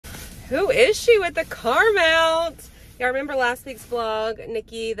Who is she with the car mount? Y'all remember last week's vlog?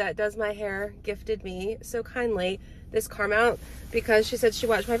 Nikki, that does my hair, gifted me so kindly this car mount because she said she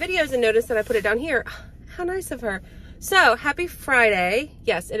watched my videos and noticed that I put it down here. How nice of her. So, happy Friday.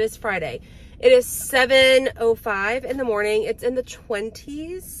 Yes, it is Friday. It is 7:05 in the morning. It's in the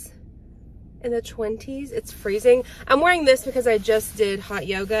 20s. In the 20s. It's freezing. I'm wearing this because I just did hot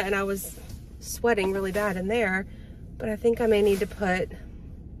yoga and I was sweating really bad in there. But I think I may need to put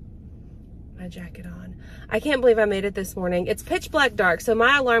my jacket on. I can't believe I made it this morning. It's pitch black dark, so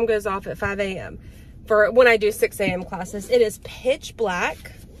my alarm goes off at 5 a.m. for when I do 6 a.m. classes. It is pitch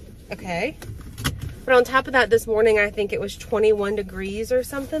black, okay? But on top of that, this morning, I think it was 21 degrees or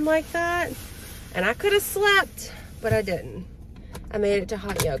something like that. And I could have slept, but I didn't. I made it to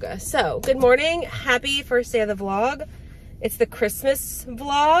hot yoga. So, good morning. Happy first day of the vlog. It's the Christmas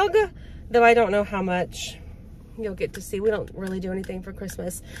vlog, though I don't know how much you'll get to see. We don't really do anything for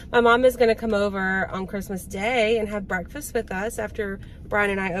Christmas. My mom is going to come over on Christmas Day and have breakfast with us after Brian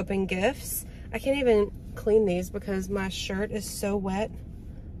and I open gifts. I can't even clean these because my shirt is so wet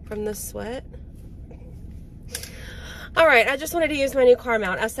from the sweat. All right, I just wanted to use my new car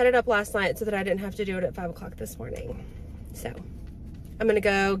mount. I set it up last night so that I didn't have to do it at 5 o'clock this morning. So I'm going to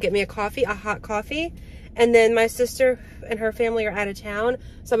go get me a coffee, a hot coffee. And then my sister and her family are out of town.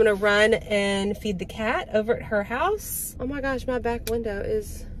 So I'm going to run and feed the cat over at her house. Oh my gosh, my back window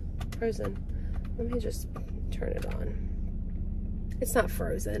is frozen. Let me just turn it on. It's not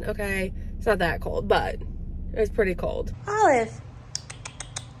frozen, okay? It's not that cold, but it's pretty cold. Olive.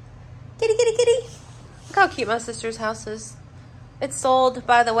 Kitty, kitty, kitty. Look how cute my sister's house is. It's sold,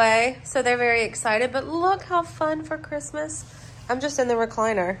 by the way, so they're very excited. But look how fun for Christmas. I'm just in the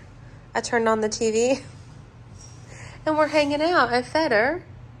recliner. I turned on the TV. And we're hanging out. I fed her.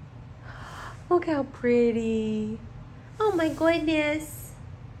 Look how pretty. Oh my goodness.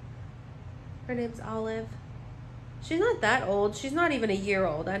 Her name's Olive. She's not that old. She's not even a year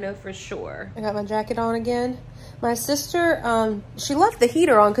old. I know for sure. I got my jacket on again. My sister, she left the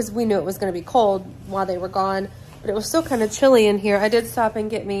heater on because we knew it was going to be cold while they were gone. But it was still kind of chilly in here. I did stop and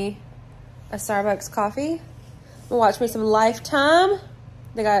get me a Starbucks coffee. And watch me some Lifetime.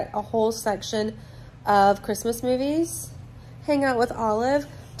 They got a whole section of Christmas movies. Hang out with Olive.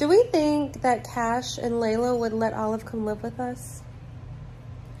 Do we think that Cash and Layla would let Olive come live with us?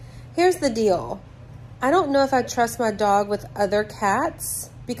 Here's the deal. I don't know if I trust my dog with other cats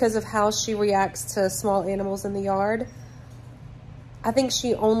because of how she reacts to small animals in the yard. I think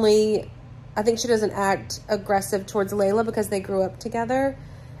she doesn't act aggressive towards Layla because they grew up together.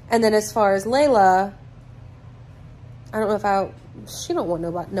 And then as far as Layla, I don't know if she don't want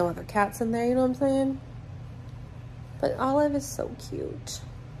no other cats in there, you know what I'm saying? But Olive is so cute.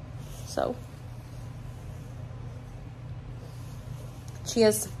 So,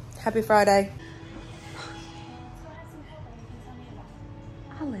 cheers. Happy Friday.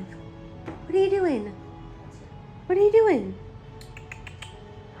 Olive, what are you doing? What are you doing?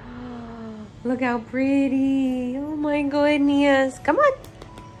 Look how pretty. Oh my goodness. Come on.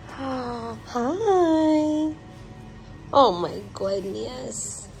 Hi. Oh my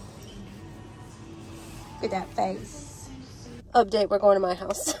goodness. Look at that face. Update, we're going to my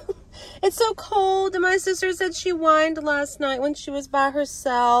house. It's so cold, and my sister said she whined last night when she was by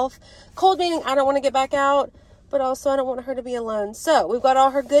herself. Cold meaning I don't want to get back out, but also I don't want her to be alone. So we've got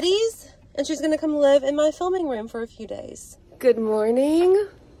all her goodies, and she's going to come live in my filming room for a few days. Good morning.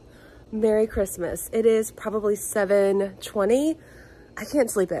 Merry Christmas. It is probably 7:20. I can't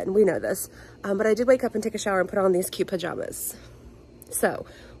sleep in, we know this. But I did wake up and take a shower and put on these cute pajamas. So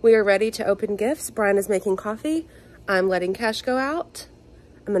we are ready to open gifts. Brian is making coffee. I'm letting Cash go out.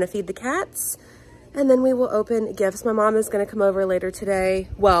 I'm gonna feed the cats, and then we will open gifts. My mom is gonna come over later today.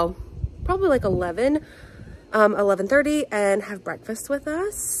 Well, probably like 11:30 and have breakfast with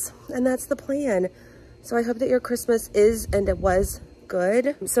us. And that's the plan. So I hope that your Christmas is, and it was,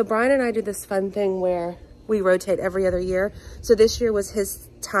 good. So Brian and I do this fun thing where we rotate every other year. So this year was his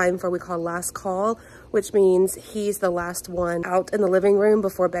time for what we call last call, which means he's the last one out in the living room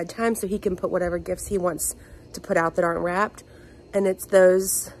before bedtime, so he can put whatever gifts he wants to put out that aren't wrapped. And it's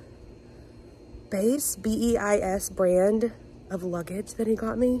those Beis, B-E-I-S brand of luggage that he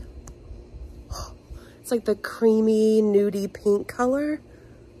got me. It's like the creamy, nudie pink color.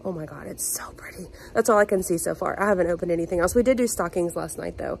 Oh my God, it's so pretty. That's all I can see so far. I haven't opened anything else. We did do stockings last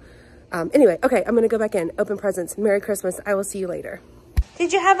night though. Anyway, okay, I'm gonna go back in, open presents. Merry Christmas, I will see you later.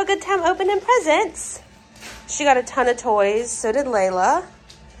 Did you have a good time opening presents? She got a ton of toys, so did Layla.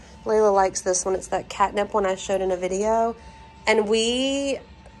 Layla likes this one. It's that catnip one I showed in a video. And we,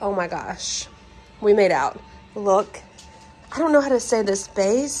 oh my gosh, we made out. Look, I don't know how to say this,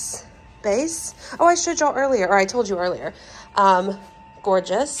 Beis. base. Oh, I showed y'all earlier, or I told you earlier.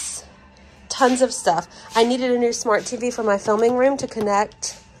 Gorgeous. Tons of stuff. I needed a new smart TV for my filming room to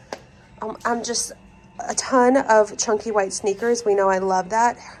connect. I'm just a ton of chunky white sneakers. We know I love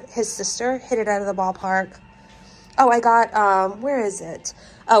that. His sister hit it out of the ballpark. Oh, I got, where is it?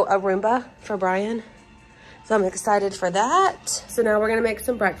 Oh, a Roomba for Brian. So I'm excited for that. So now we're gonna make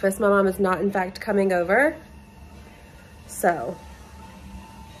some breakfast. My mom is not, in fact, coming over. So,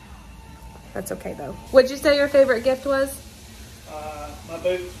 that's okay though. What'd you say your favorite gift was? My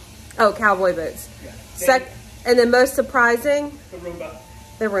boots. Oh, cowboy boots. Yeah. And then most surprising? The Roomba.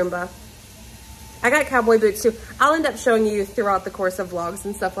 The Roomba. I got cowboy boots too. I'll end up showing you throughout the course of vlogs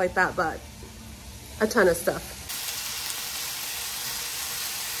and stuff like that, but a ton of stuff.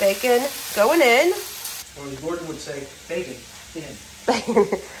 Bacon going in. Or as Gordon would say, bacon.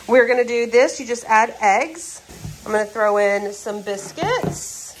 We're gonna do this. You just add eggs. I'm gonna throw in some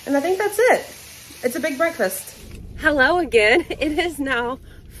biscuits. And I think that's it. It's a big breakfast. Hello again. It is now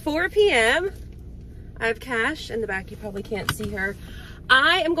 4 p.m. I have Cash in the back. You probably can't see her.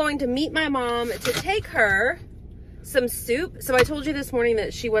 I am going to meet my mom to take her some soup. So I told you this morning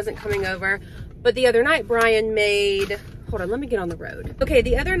that she wasn't coming over, but the other night Brian made, hold on, let me get on the road. Okay,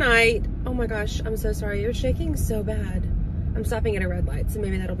 the other night, oh my gosh, I'm so sorry. You're shaking so bad. I'm stopping at a red light, so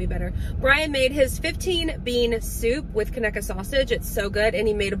maybe that'll be better. Brian made his 15 bean soup with Conecuh sausage. It's so good. And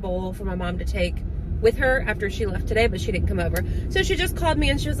he made a bowl for my mom to take with her after she left today, but she didn't come over. So she just called me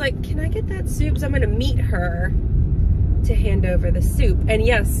and she was like, can I get that soup? So I'm gonna meet her to hand over the soup. And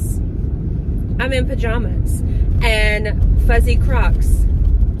yes, I'm in pajamas and fuzzy Crocs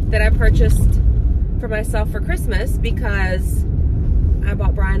that I purchased for myself for Christmas because I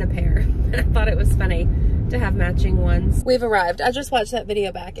bought Brian a pair. I thought it was funny to have matching ones. We've arrived. I just watched that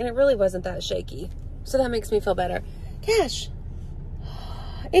video back and it really wasn't that shaky. So that makes me feel better. Cash,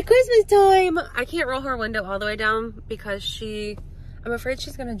 it's Christmas time. I can't roll her window all the way down because I'm afraid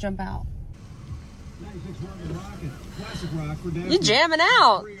she's gonna jump out. You jamming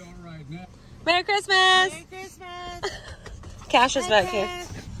out. Merry Christmas. Merry Christmas. Cash is back here.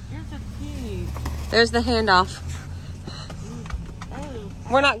 There's the handoff.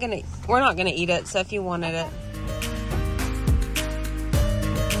 We're not gonna eat it, so if you wanted it.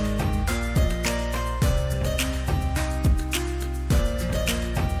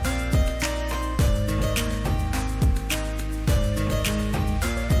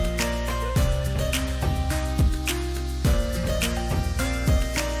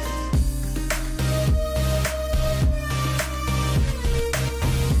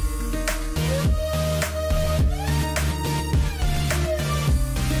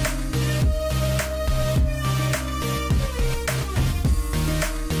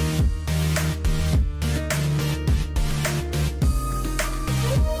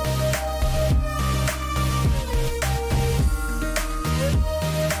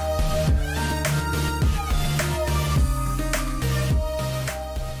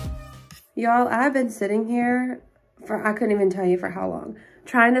 Y'all, I've been sitting here for, I couldn't even tell you for how long,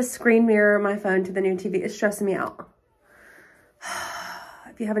 trying to screen mirror my phone to the new TV. It's stressing me out.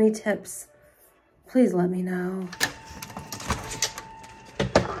 If you have any tips, please let me know.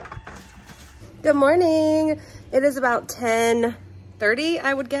 Good morning. It is about 10:30,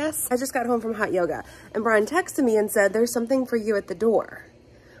 I would guess. I just got home from hot yoga and Brian texted me and said, there's something for you at the door,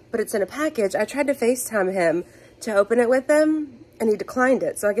 but it's in a package. I tried to FaceTime him to open it with him and he declined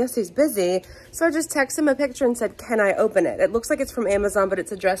it. So I guess he's busy. So I just texted him a picture and said, can I open it? It looks like it's from Amazon, but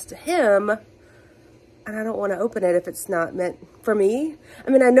it's addressed to him. And I don't want to open it if it's not meant for me.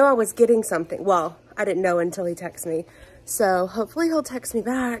 I mean, I know I was getting something. Well, I didn't know until he texted me. So hopefully he'll text me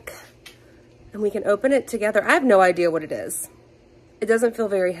back and we can open it together. I have no idea what it is. It doesn't feel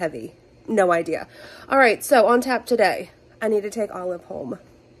very heavy. No idea. All right, so on tap today, I need to take Olive home.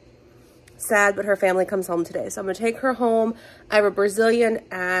 Sad, but her family comes home today. So I'm gonna take her home. I have a Brazilian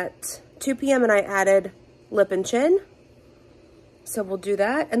at 2 p.m. and I added lip and chin. So we'll do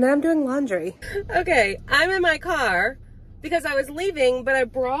that. And then I'm doing laundry. Okay, I'm in my car because I was leaving, but I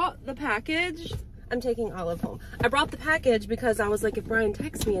brought the package. I'm taking Olive home. I brought the package because I was like, if Brian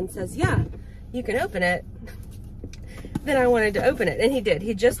texts me and says, yeah, you can open it, then I wanted to open it. And he did.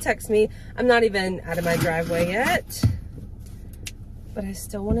 He just texted me. I'm not even out of my driveway yet, but I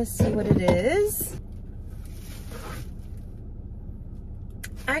still want to see what it is.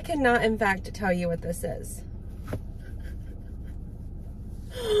 I cannot, in fact, tell you what this is.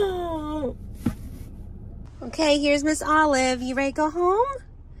 Okay, here's Miss Olive. You ready to go home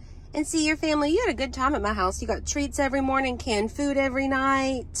and see your family? You had a good time at my house. You got treats every morning, canned food every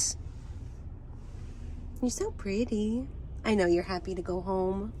night. You're so pretty. I know you're happy to go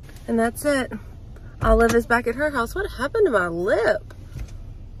home. And that's it. Olive is back at her house. What happened to my lip?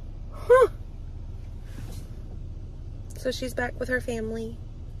 Huh. So she's back with her family.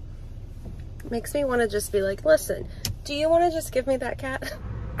 Makes me want to just be like, listen, do you want to just give me that cat?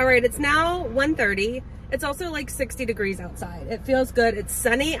 All right, it's now 1:30. It's also like 60 degrees outside. It feels good. It's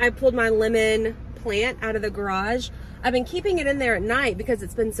sunny. I pulled my lemon plant out of the garage. I've been keeping it in there at night because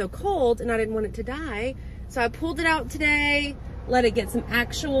it's been so cold and I didn't want it to die. So I pulled it out today, let it get some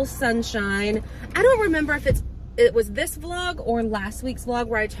actual sunshine. I don't remember if it was this vlog or last week's vlog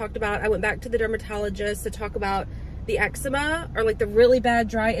where I talked about, I went back to the dermatologist to talk about the eczema, or like the really bad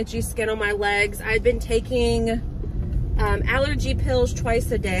dry itchy skin on my legs. I'd been taking allergy pills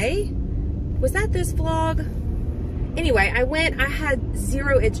twice a day. Was that this vlog? Anyway, I had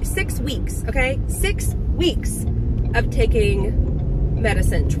 0 itch, 6 weeks, okay? 6 weeks of taking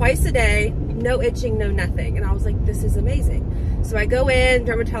medicine twice a day, no itching, no nothing. And I was like, this is amazing. So I go in,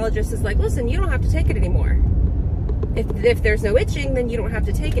 dermatologist is like, listen, you don't have to take it anymore. If there's no itching, then you don't have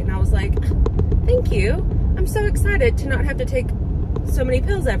to take it. And I was like, thank you. I'm so excited to not have to take so many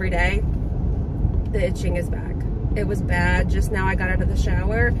pills every day. The itching is back. It was bad. Just now I got out of the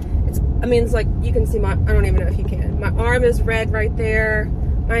shower. It's like, you can see I don't even know if you can. My arm is red right there.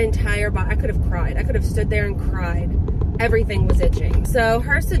 My entire body, I could have cried. I could have stood there and cried. Everything was itching. So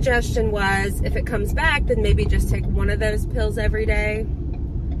her suggestion was, if it comes back, then maybe just take one of those pills every day.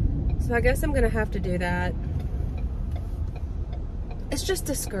 So I guess I'm gonna have to do that. It's just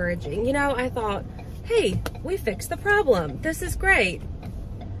discouraging. You know, I thought, hey, we fixed the problem. This is great.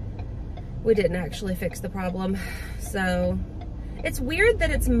 We didn't actually fix the problem. So it's weird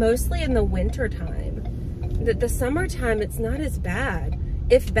that it's mostly in the winter time. That the summertime, it's not as bad,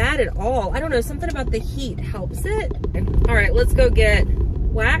 if bad at all. I don't know, something about the heat helps it. All right, let's go get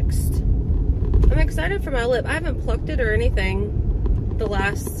waxed. I'm excited for my lip. I haven't plucked it or anything the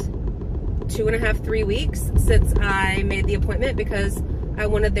last 2.5, 3 weeks since I made the appointment because I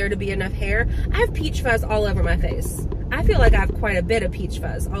wanted there to be enough hair. I have peach fuzz all over my face. I feel like I have quite a bit of peach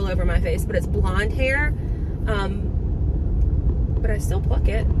fuzz all over my face, but it's blonde hair. But I still pluck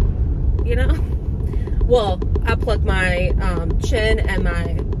it, you know? Well, I pluck my chin and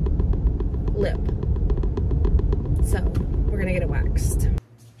my lip. So we're gonna get it waxed.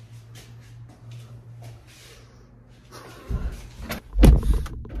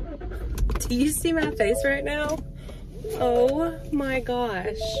 Do you see my face right now? Oh my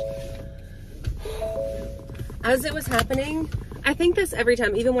gosh. As it was happening, I think this every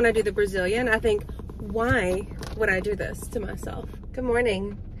time, even when I do the Brazilian, I think, why would I do this to myself? Good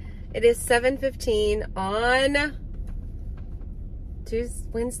morning. It is 7:15 on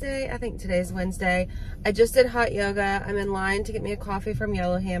Wednesday. I think today's Wednesday. I just did hot yoga. I'm in line to get me a coffee from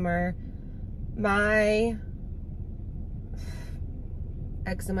Yellowhammer. My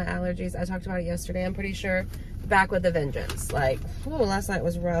eczema allergies, I talked about it yesterday, I'm pretty sure, back with a vengeance. Like, whew, last night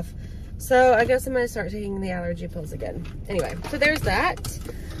was rough. So I guess I'm gonna start taking the allergy pills again. Anyway, so there's that.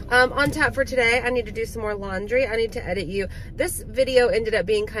 On tap for today, I need to do some more laundry. I need to edit you. This video ended up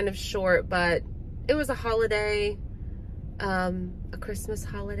being kind of short, but it was a holiday, a Christmas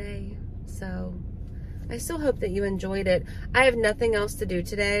holiday. So I still hope that you enjoyed it. I have nothing else to do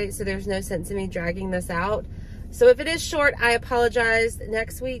today, so there's no sense in me dragging this out. So if it is short, I apologize.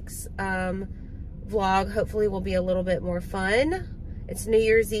 Next week's vlog hopefully will be a little bit more fun. It's New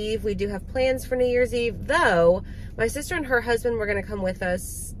Year's Eve. We do have plans for New Year's Eve, though my sister and her husband were gonna come with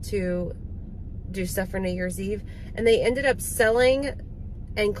us to do stuff for New Year's Eve, and they ended up selling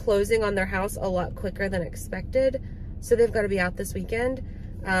and closing on their house a lot quicker than expected. So they've got to be out this weekend.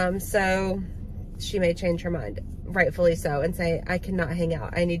 So she may change her mind, rightfully so, and say, I cannot hang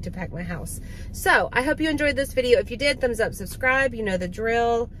out. I need to pack my house. So I hope you enjoyed this video. If you did, thumbs up, subscribe. You know the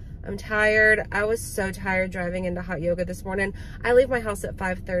drill. I'm tired. I was so tired driving into hot yoga this morning. I leave my house at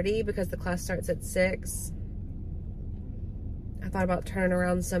 5:30 because the class starts at 6. I thought about turning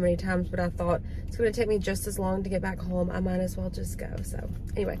around so many times, but I thought it's going to take me just as long to get back home. I might as well just go. So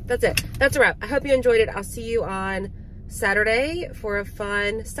anyway, that's it. That's a wrap. I hope you enjoyed it. I'll see you on Saturday for a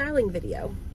fun styling video.